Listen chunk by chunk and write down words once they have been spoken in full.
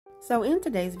So in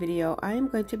today's video, I am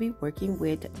going to be working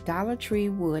with Dollar Tree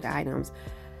wood items.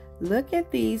 Look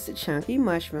at these chunky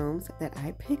mushrooms that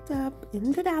I picked up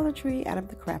in the Dollar Tree out of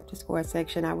the craft decor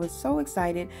section. I was so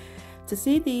excited to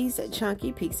see these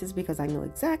chunky pieces because I knew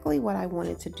exactly what I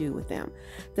wanted to do with them.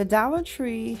 The Dollar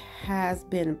Tree has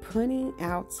been putting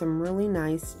out some really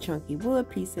nice chunky wood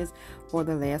pieces for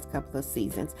the last couple of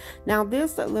seasons. Now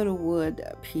this little wood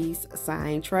piece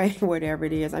sign tray, whatever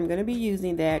it is, I'm going to be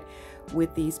using that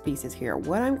with these pieces here.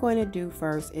 What I'm going to do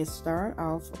first is start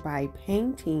off by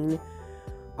painting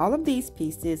all of these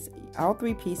pieces, all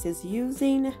three pieces,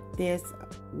 using this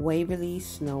Waverly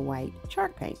Snow White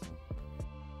chalk paint.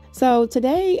 So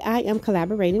today I am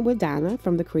collaborating with Donna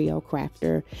from the Creole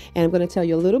Crafter, and I'm going to tell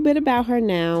you a little bit about her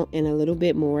now and a little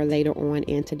bit more later on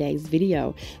in today's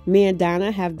video. Me and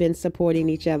Donna have been supporting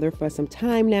each other for some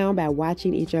time now by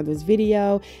watching each other's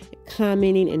video,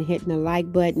 commenting and hitting the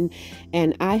like button,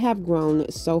 and I have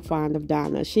grown so fond of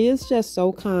Donna. She is just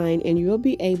so kind, and you'll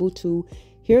be able to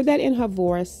hear that in her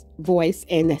voice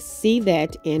and see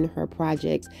that in her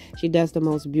projects. She does the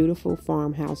most beautiful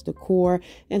farmhouse decor,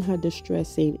 and her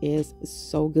distressing is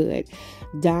so good.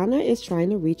 Donna is trying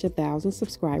to reach 1,000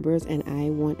 subscribers, and I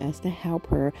want us to help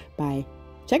her by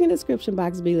checking the description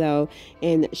box below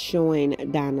and showing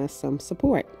Donna some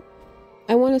support.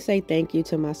 I want to say thank you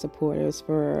to my supporters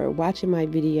for watching my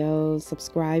videos,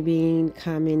 subscribing,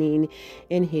 commenting,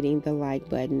 and hitting the like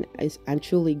button. I'm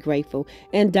truly grateful,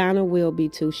 and Donna will be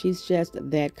too. She's just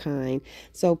that kind.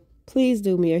 So please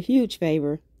do me a huge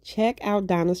favor. Check out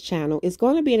Donna's channel. It's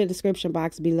going to be in the description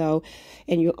box below,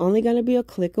 and you're only going to be a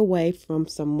click away from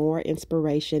some more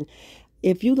inspiration.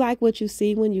 If you like what you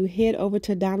see when you head over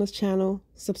to Donna's channel,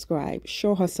 subscribe.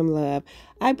 Show her some love.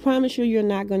 I promise you, you're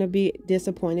not going to be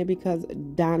disappointed because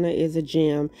Donna is a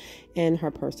gem, and her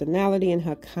personality and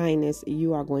her kindness,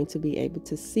 you are going to be able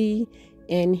to see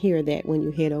and hear that when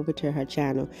you head over to her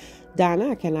channel.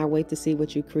 Donna, I cannot wait to see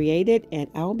what you created, and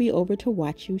I'll be over to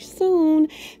watch you soon.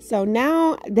 So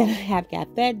now that I have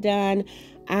got that done,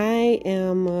 I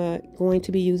am going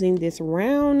to be using this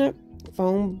round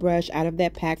foam brush out of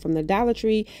that pack from the Dollar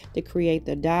Tree to create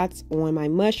the dots on my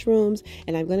mushrooms,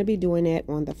 and I'm going to be doing that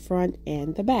on the front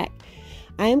and the back.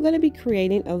 I am going to be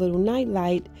creating a little night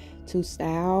light to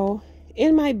style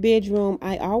in my bedroom.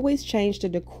 I always change the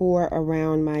decor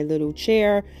around my little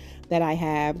chair that I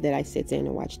have that I sit in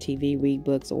and watch TV, read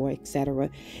books, or etc.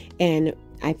 And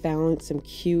I found some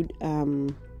cute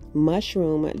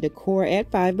mushroom decor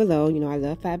at Five Below. You know, I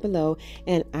love Five Below,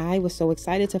 and I was so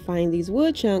excited to find these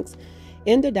wood chunks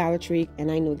in the Dollar Tree,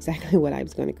 and I knew exactly what I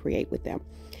was going to create with them.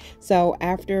 So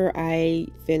after I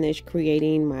finished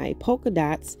creating my polka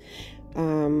dots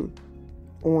on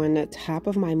the top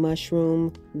of my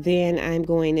mushroom, then I'm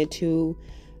going to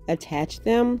attach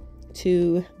them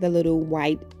to the little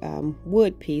white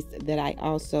wood piece that I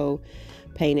also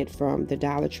painted from the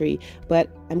Dollar Tree. But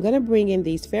I'm going to bring in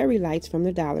these fairy lights from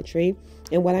the Dollar Tree,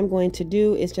 and what I'm going to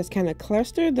do is just kind of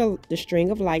cluster the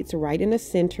string of lights right in the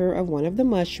center of one of the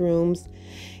mushrooms,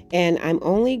 and I'm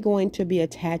only going to be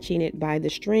attaching it by the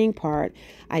string part.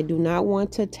 I do not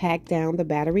want to tack down the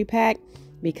battery pack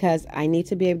because I need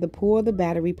to be able to pull the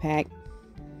battery pack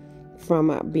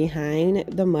from behind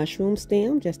the mushroom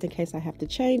stem just in case I have to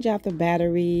change out the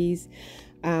batteries,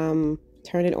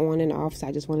 turn it on and off. So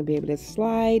I just want to be able to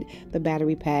slide the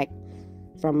battery pack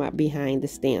from behind the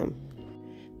stem.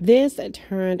 This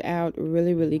turned out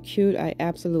really, really cute. I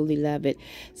absolutely love it.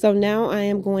 So now I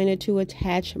am going to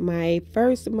attach my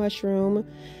first mushroom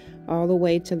all the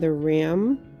way to the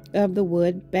rim of the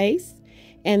wood base,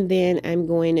 and then I'm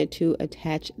going to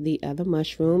attach the other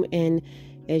mushroom. And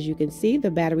as you can see,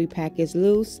 the battery pack is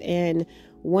loose, and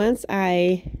once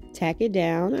I tack it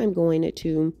down, I'm going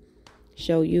to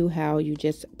show you how you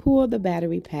just pull the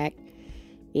battery pack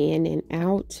in and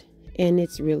out, and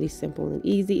it's really simple and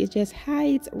easy. It just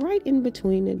hides right in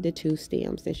between the two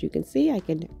stems. As you can see, I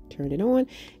can turn it on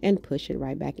and push it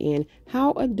right back in.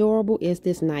 How adorable is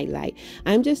this nightlight?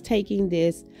 I'm just taking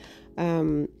this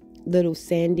little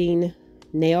sanding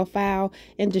nail file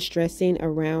and distressing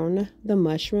around the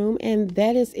mushroom, and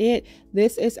that is it.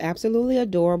 This is absolutely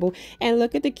adorable. And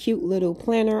look at the cute little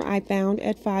planner I found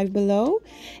at Five Below,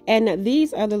 and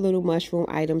these are the little mushroom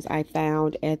items I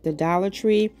found at the Dollar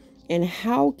Tree. And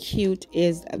how cute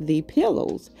is the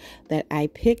pillows that I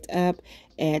picked up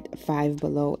at Five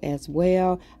Below as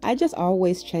well. I just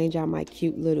always change out my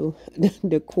cute little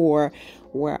decor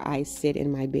where I sit in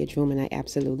my bedroom, and I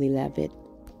absolutely love it.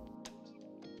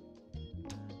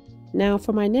 Now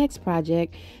for my next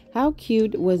project, how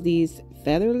cute was these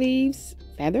feathers?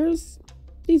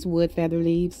 these wood feather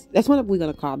leaves. That's what we're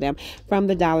going to call them, from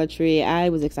the Dollar Tree. I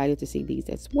was excited to see these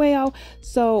as well.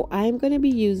 So I'm going to be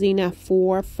using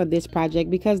 4 for this project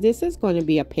because this is going to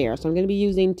be a pair. So I'm going to be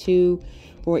using 2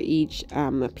 for each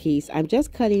piece. I'm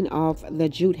just cutting off the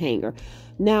jute hanger.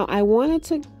 Now I wanted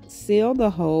to seal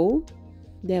the hole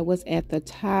that was at the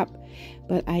top,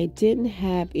 but I didn't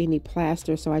have any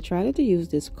plaster, so I tried to use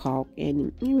this caulk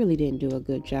and it really didn't do a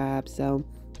good job. So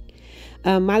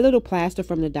my little plaster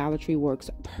from the Dollar Tree works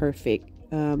perfect.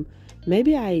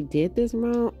 Maybe I did this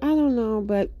wrong, I don't know,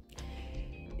 but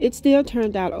it still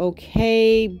turned out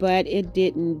okay, but it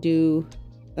didn't do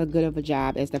a good of a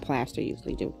job as the plaster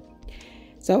usually do.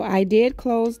 So I did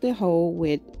close the hole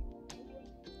with,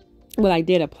 well, I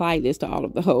did apply this to all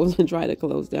of the holes and try to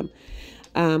close them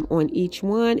on each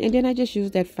one, and then I just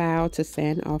used that file to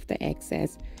sand off the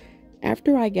excess.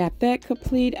 After I got that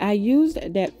complete, I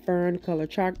used that fern color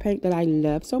chalk paint that I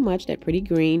love so much, that pretty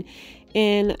green,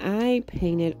 and I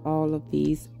painted all of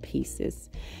these pieces.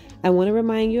 I want to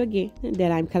remind you again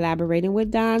that I'm collaborating with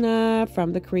Donna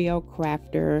from the Creole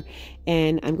Crafter,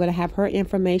 and I'm going to have her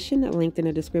information linked in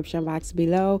the description box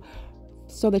below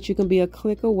so that you can be a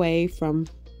click away from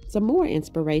some more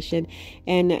inspiration.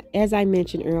 And as I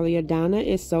mentioned earlier, Donna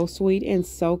is so sweet and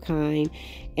so kind,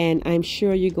 and I'm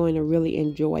sure you're going to really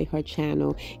enjoy her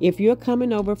channel. If you're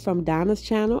coming over from Donna's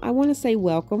channel, I want to say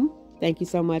welcome. Thank you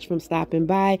so much for stopping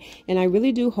by, and I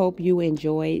really do hope you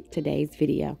enjoyed today's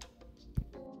video.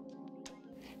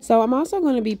 So I'm also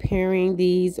going to be pairing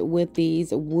these with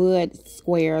these wood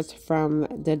squares from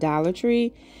the Dollar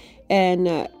Tree,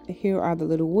 and here are the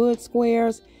little wood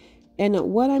squares. And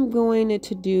what I'm going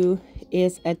to do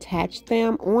is attach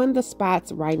them on the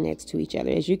spots right next to each other.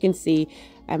 As you can see,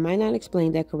 I might not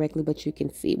explain that correctly, but you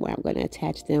can see where I'm going to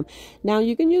attach them. Now,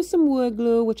 you can use some wood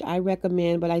glue, which I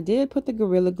recommend, but I did put the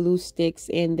Gorilla Glue sticks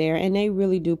in there, and they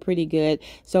really do pretty good.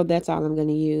 So that's all I'm going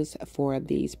to use for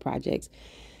these projects.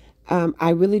 I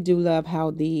really do love how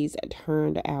these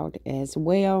turned out as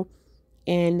well.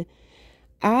 And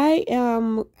I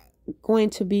am going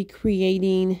to be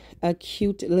creating a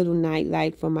cute little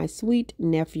nightlight for my sweet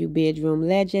nephew, Bedroom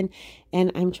Legend,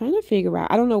 and I'm trying to figure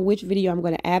out, I don't know which video I'm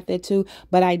going to add that to,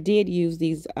 but I did use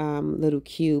these little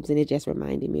cubes, and it just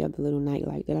reminded me of the little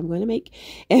nightlight that I'm going to make.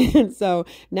 And so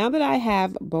now that I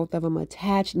have both of them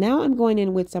attached, now I'm going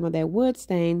in with some of that wood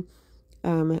stain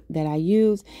that I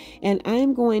use, and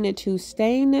I'm going to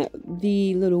stain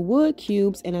the little wood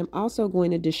cubes, and I'm also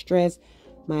going to distress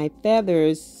my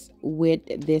feathers with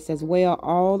this as well,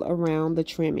 all around the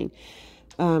trimming.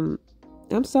 I'm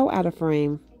so out of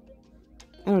frame,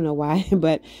 I don't know why,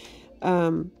 but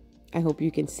I hope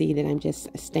you can see that I'm just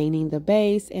staining the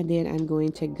base, and then I'm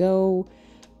going to go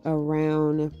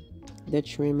around the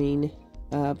trimming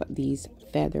of these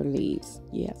feather leaves.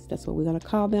 Yes, that's what we're going to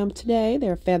call them today.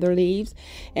 They're feather leaves.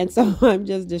 And so I'm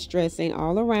just distressing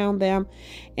all around them,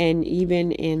 and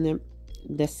even in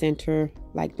the center,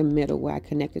 like the middle where I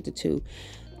connected the two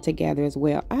together as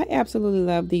well. I absolutely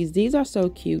love these. These are so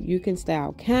cute. You can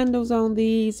style candles on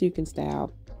these. You can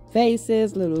style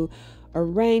vases, little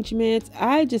arrangements.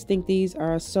 I just think these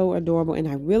are so adorable, and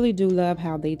I really do love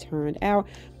how they turned out.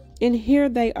 And here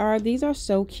they are. These are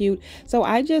so cute. So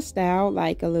I just styled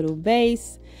like a little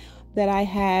vase that I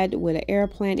had with an air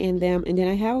plant in them, and then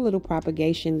I have a little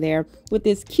propagation there with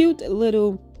this cute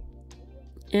little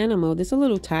animal. This is a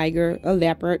little tiger, a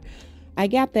leopard. I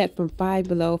got that from Five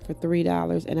Below for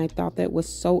 $3, and I thought that was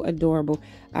so adorable.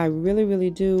 I really, really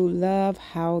do love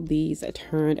how these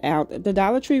turned out. The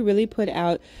Dollar Tree really put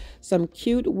out some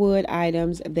cute wood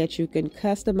items that you can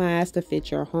customize to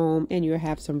fit your home, and you'll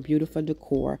have some beautiful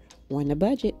decor on a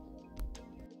budget.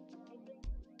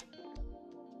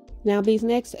 Now, these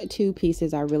next two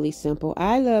pieces are really simple.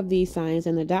 I love these signs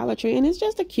in the Dollar Tree, and it's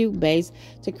just a cute base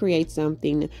to create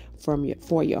something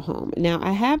for your home. Now,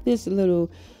 I have this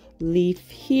little leaf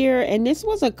here, and this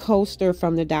was a coaster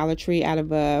from the Dollar Tree out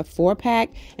of a 4-pack,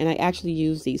 and I actually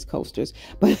used these coasters,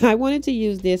 but I wanted to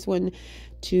use this one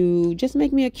to just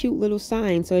make me a cute little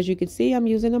sign. So as you can see, I'm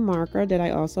using a marker that I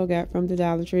also got from the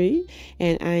Dollar Tree,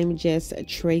 and I'm just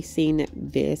tracing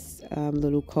this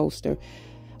little coaster.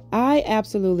 I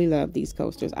absolutely love these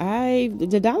coasters.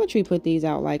 The Dollar Tree put these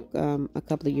out like a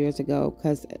couple of years ago,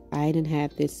 because I didn't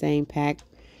have this same pack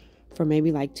for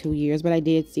maybe like 2 years, but I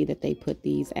did see that they put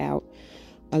these out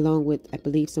along with, I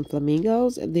believe, some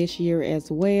flamingos this year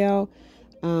as well.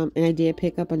 And I did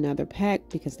pick up another pack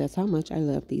because that's how much I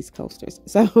love these coasters.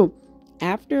 So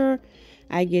after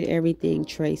I get everything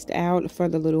traced out for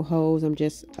the little holes, I'm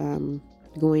just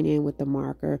going in with the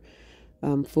marker,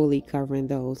 fully covering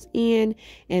those in,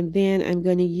 and then I'm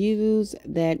going to use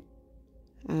that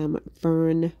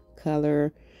fern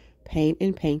color paint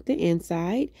the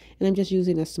inside. And I'm just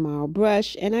using a small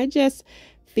brush, and I just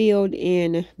filled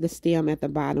in the stem at the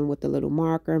bottom with a little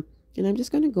marker. And I'm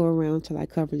just going to go around till I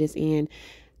cover this in.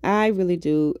 I really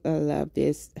do love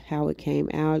this, how it came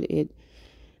out.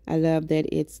 I love that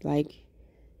it's like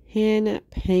hand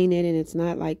painted, and it's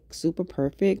not like super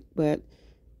perfect, but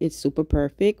it's super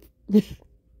perfect.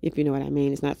 If you know what I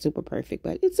mean. It's not super perfect,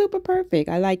 but it's super perfect.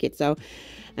 I like it. So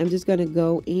I'm just going to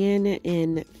go in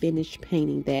and finish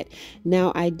painting that.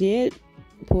 Now I did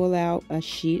pull out a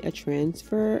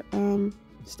transfer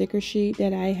sticker sheet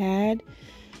that I had.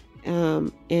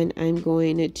 And I'm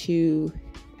going to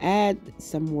add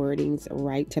some wordings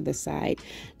right to the side.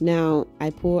 Now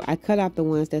I cut out the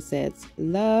ones that says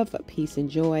love, peace, and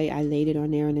joy. I laid it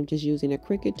on there, and I'm just using a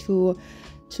Cricut tool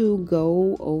to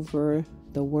go over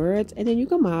the words, and then you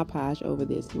can Mod Podge over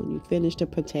this when you finish to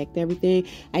protect everything.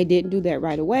 I didn't do that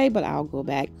right away, but I'll go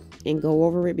back and go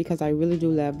over it because I really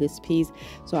do love this piece,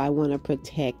 so I want to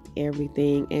protect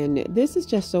everything. And this is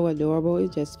just so adorable.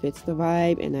 It just fits the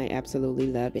vibe, and I absolutely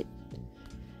love it.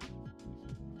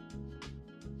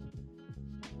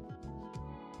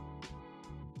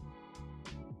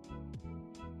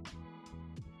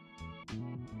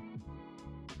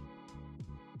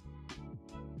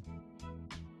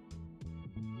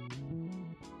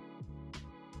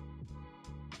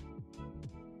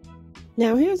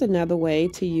 Now here's another way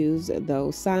to use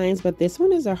those signs, but this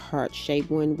one is a heart-shaped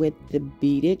one with the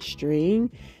beaded string.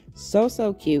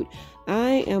 So cute.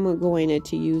 I am going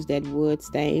to use that wood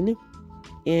stain,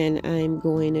 and I'm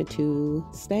going to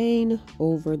stain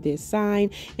over this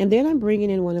sign, and then I'm bringing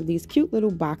in one of these cute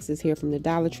little boxes here from the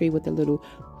Dollar Tree with a little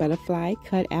butterfly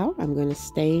cut out. I'm going to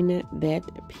stain that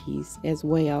piece as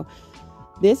well.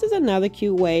 This is another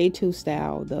cute way to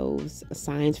style those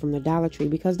signs from the Dollar Tree,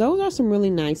 because those are some really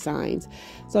nice signs.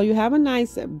 So you have a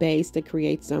nice base to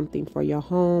create something for your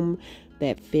home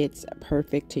that fits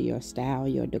perfect to your style,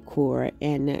 your decor.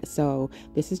 And so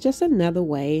this is just another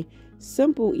way,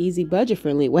 simple, easy,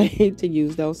 budget-friendly way to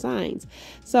use those signs.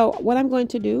 So what I'm going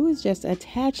to do is just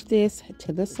attach this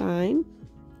to the sign,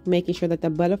 making sure that the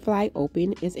butterfly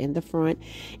open is in the front.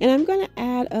 And I'm going to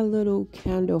add a little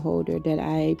candle holder that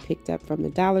I picked up from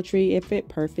the Dollar Tree. It fit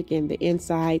perfect in the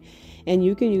inside, and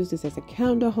you can use this as a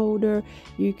candle holder.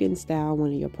 You can style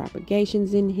one of your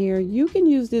propagations in here. You can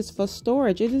use this for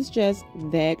storage. It is just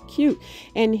that cute.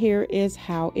 And here is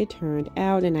how it turned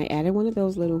out. And I added one of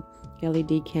those little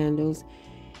LED candles,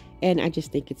 and I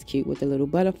just think it's cute with the little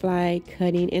butterfly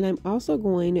cutting. And I'm also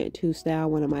going to style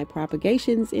one of my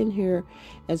propagations in here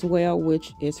as well,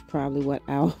 which is probably what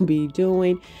I'll be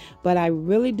doing. But I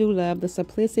really do love the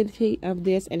simplicity of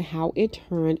this and how it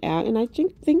turned out. And I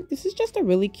think this is just a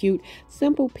really cute,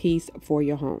 simple piece for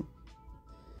your home.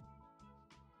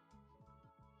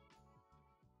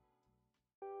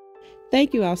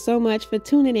 Thank you all so much for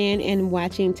tuning in and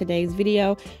watching today's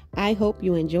video. I hope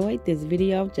you enjoyed this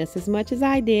video just as much as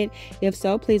I did. If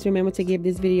so, please remember to give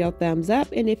this video a thumbs up.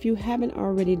 And if you haven't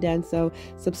already done so,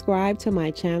 subscribe to my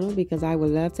channel, because I would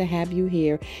love to have you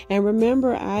here. And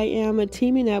remember, I am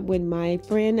teaming up with my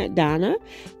friend Donna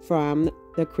from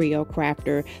the Creole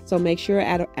Crafter. So make sure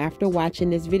after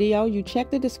watching this video, you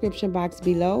check the description box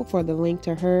below for the link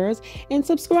to hers, and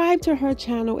subscribe to her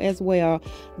channel as well.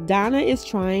 Donna is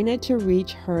trying to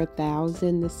reach her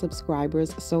 1,000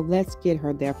 subscribers, so let's get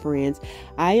her there, friends.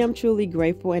 I am truly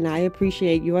grateful, and I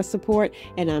appreciate your support,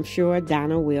 and I'm sure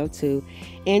Donna will too.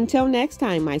 Until next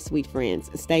time, my sweet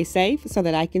friends, stay safe so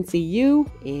that I can see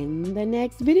you in the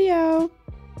next video.